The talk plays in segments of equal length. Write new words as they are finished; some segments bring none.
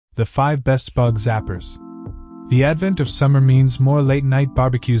The 5 Best Bug Zappers. The advent of summer means more late-night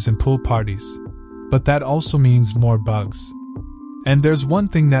barbecues and pool parties, but that also means more bugs. And there's one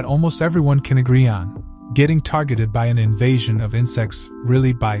thing that almost everyone can agree on: getting targeted by an invasion of insects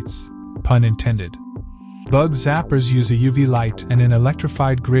really bites, pun intended. Bug zappers use a UV light and an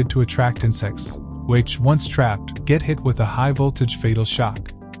electrified grid to attract insects, which, once trapped, get hit with a high-voltage fatal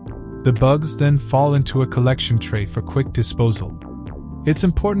shock. The bugs then fall into a collection tray for quick disposal. It's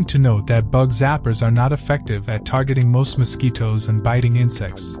important to note that bug zappers are not effective at targeting most mosquitoes and biting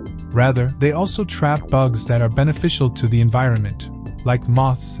insects. Rather, they also trap bugs that are beneficial to the environment, like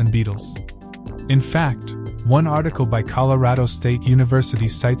moths and beetles. In fact, one article by Colorado State University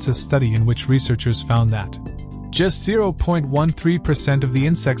cites a study in which researchers found that just 0.13% of the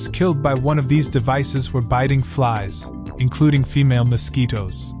insects killed by one of these devices were biting flies, including female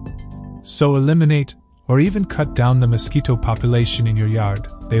mosquitoes. So eliminate, or even cut down the mosquito population in your yard,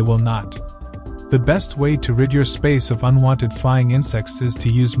 they will not. The best way to rid your space of unwanted flying insects is to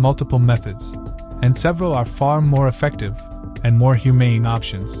use multiple methods, and several are far more effective and more humane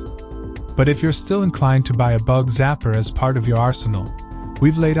options. But if you're still inclined to buy a bug zapper as part of your arsenal,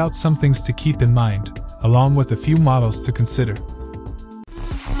 we've laid out some things to keep in mind, along with a few models to consider.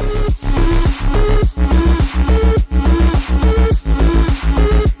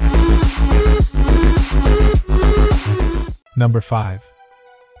 Number 5.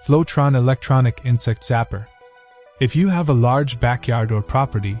 Flowtron Electronic Insect Zapper. If you have a large backyard or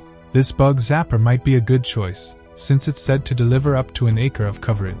property, this bug zapper might be a good choice, since it's said to deliver up to an acre of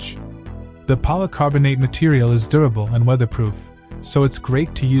coverage. The polycarbonate material is durable and weatherproof, so it's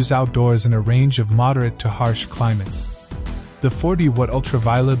great to use outdoors in a range of moderate to harsh climates. The 40-watt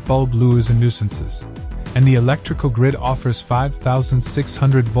ultraviolet bulb lures in nuisances, and the electrical grid offers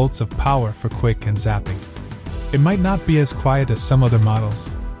 5,600 volts of power for quick and zapping. It might not be as quiet as some other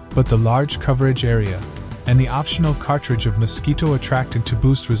models, but the large coverage area and the optional cartridge of mosquito attractant to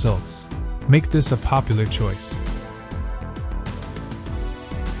boost results make this a popular choice.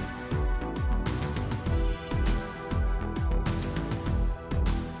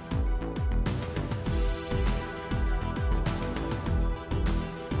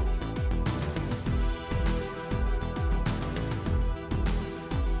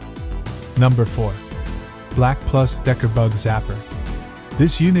 Number 4. Black+Decker Bug Zapper.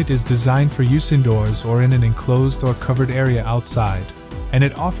 This unit is designed for use indoors or in an enclosed or covered area outside, and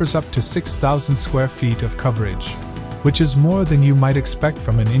it offers up to 6,000 square feet of coverage, which is more than you might expect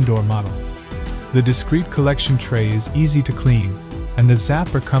from an indoor model. The discrete collection tray is easy to clean, and the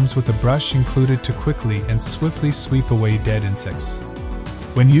zapper comes with a brush included to quickly and swiftly sweep away dead insects.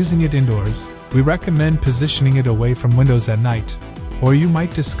 When using it indoors, we recommend positioning it away from windows at night, or you might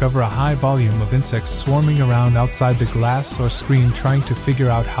discover a high volume of insects swarming around outside the glass or screen trying to figure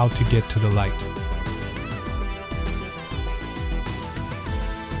out how to get to the light.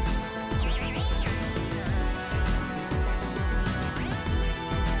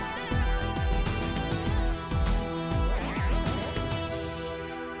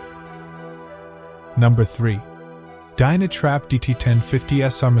 Number 3. DynaTrap DT1050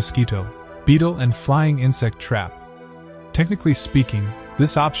 SR Mosquito, Beetle and Flying Insect Trap. Technically speaking,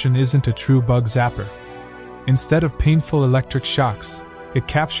 this option isn't a true bug zapper. Instead of painful electric shocks, it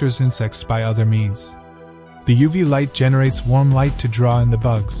captures insects by other means. The UV light generates warm light to draw in the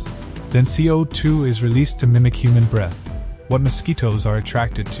bugs, then CO2 is released to mimic human breath, what mosquitoes are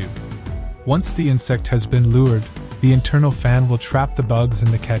attracted to. Once the insect has been lured, the internal fan will trap the bugs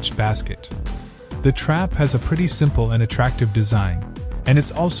in the catch basket. The trap has a pretty simple and attractive design, and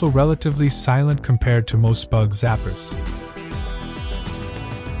it's also relatively silent compared to most bug zappers.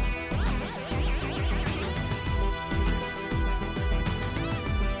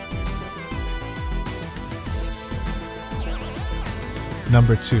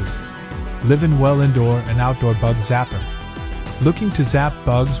 Number 2. Livin Well Indoor and Outdoor Bug Zapper. Looking to zap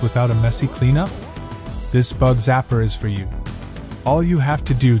bugs without a messy cleanup? This bug zapper is for you. All you have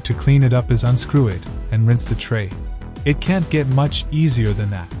to do to clean it up is unscrew it and rinse the tray. It can't get much easier than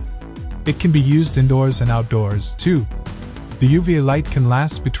that. It can be used indoors and outdoors, too. The UV light can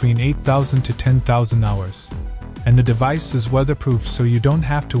last between 8,000 to 10,000 hours, and the device is weatherproof so you don't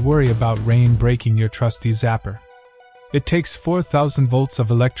have to worry about rain breaking your trusty zapper. It takes 4,000 volts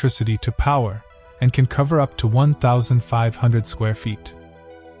of electricity to power and can cover up to 1,500 square feet.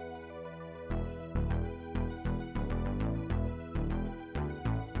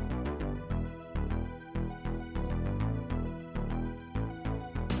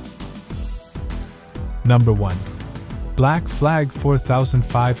 Number 1. Black Flag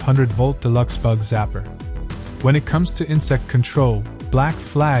 4500 Volt Deluxe Bug Zapper. When it comes to insect control, Black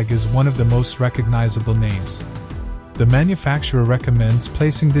Flag is one of the most recognizable names. The manufacturer recommends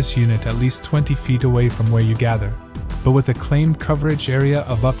placing this unit at least 20 feet away from where you gather, but with a claimed coverage area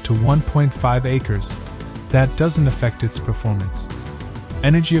of up to 1.5 acres, that doesn't affect its performance.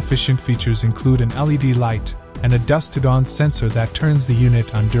 Energy-efficient features include an LED light and a dusk-to-dawn sensor that turns the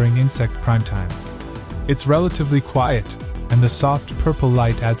unit on during insect prime time. It's relatively quiet, and the soft purple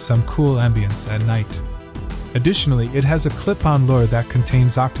light adds some cool ambience at night. Additionally, it has a clip-on lure that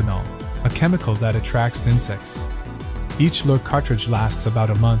contains octanol, a chemical that attracts insects. Each lure cartridge lasts about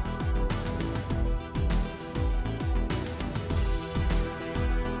a month,